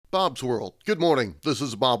Bob's World. Good morning. This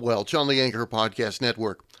is Bob Welch on the Anchor Podcast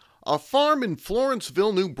Network. A farm in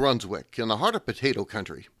Florenceville, New Brunswick, in the heart of potato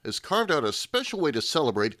country, has carved out a special way to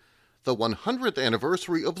celebrate the 100th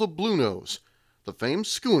anniversary of the Bluenose, the famed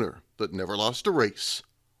schooner that never lost a race.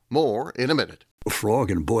 More in a minute. A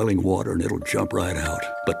frog in boiling water and it'll jump right out.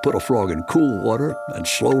 But put a frog in cool water and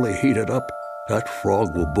slowly heat it up, that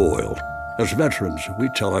frog will boil. As veterans, we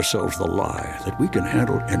tell ourselves the lie that we can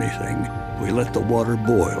handle anything. We let the water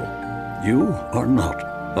boil. You are not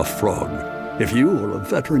a frog. If you or a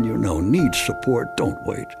veteran you know needs support, don't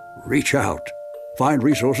wait. Reach out. Find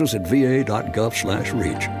resources at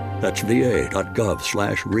va.gov/reach. That's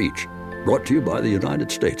va.gov/reach. Brought to you by the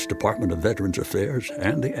United States Department of Veterans Affairs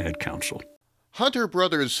and the Ad Council. Hunter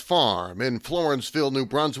Brothers Farm in Florenceville, New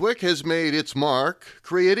Brunswick has made its mark,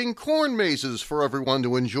 creating corn mazes for everyone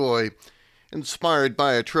to enjoy. Inspired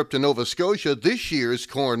by a trip to Nova Scotia, this year's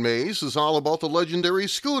corn maze is all about the legendary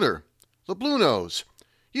schooner, the Bluenose.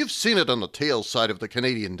 You've seen it on the tail side of the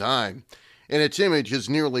Canadian dime, and its image is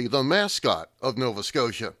nearly the mascot of Nova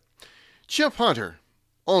Scotia. Chip Hunter,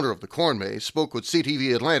 owner of the corn maze, spoke with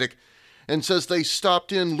CTV Atlantic and says they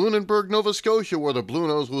stopped in Lunenburg, Nova Scotia, where the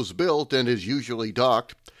Bluenose was built and is usually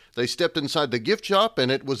docked. They stepped inside the gift shop,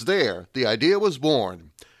 and it was there. The idea was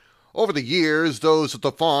born. Over the years, those at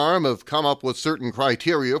the farm have come up with certain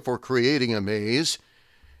criteria for creating a maze.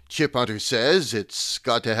 Chip Hunter says it's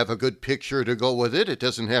got to have a good picture to go with it. It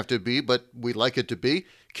doesn't have to be, but we like it to be,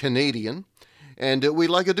 Canadian. And we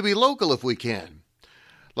like it to be local if we can.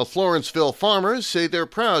 The Florenceville farmers say they're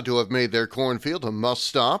proud to have made their cornfield a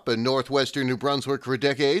must-stop in northwestern New Brunswick for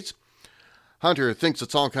decades. Hunter thinks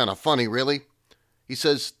it's all kind of funny, really. He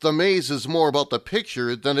says the maze is more about the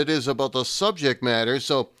picture than it is about the subject matter,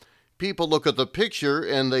 so people look at the picture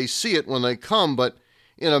and they see it when they come, but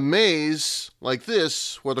in a maze like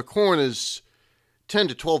this, where the corn is 10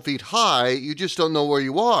 to 12 feet high, you just don't know where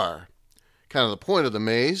you are. Kind of the point of the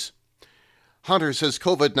maze. Hunter says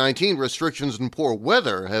COVID-19 restrictions and poor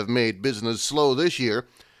weather have made business slow this year.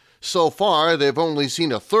 So far, they've only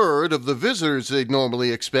seen a third of the visitors they'd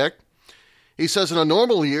normally expect. He says in a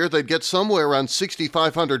normal year, they'd get somewhere around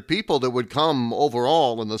 6,500 people that would come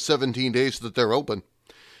overall in the 17 days that they're open.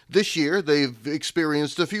 This year, they've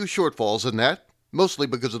experienced a few shortfalls in that, mostly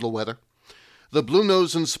because of the weather. The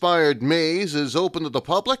Bluenose-inspired maze is open to the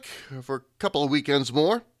public for a couple of weekends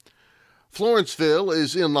more. Florenceville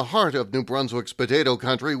is in the heart of New Brunswick's potato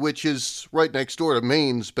country, which is right next door to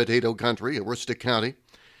Maine's potato country, Aroostook County.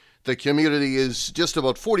 The community is just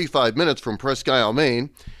about 45 minutes from Presque Isle, Maine,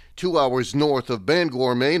 2 hours north of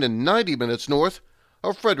Bangor, Maine, and 90 minutes north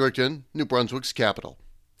of Fredericton, New Brunswick's capital.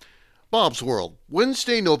 Bob's World,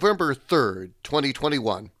 Wednesday, November 3rd,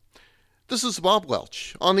 2021. This is Bob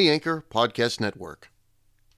Welch on the Anchor Podcast Network.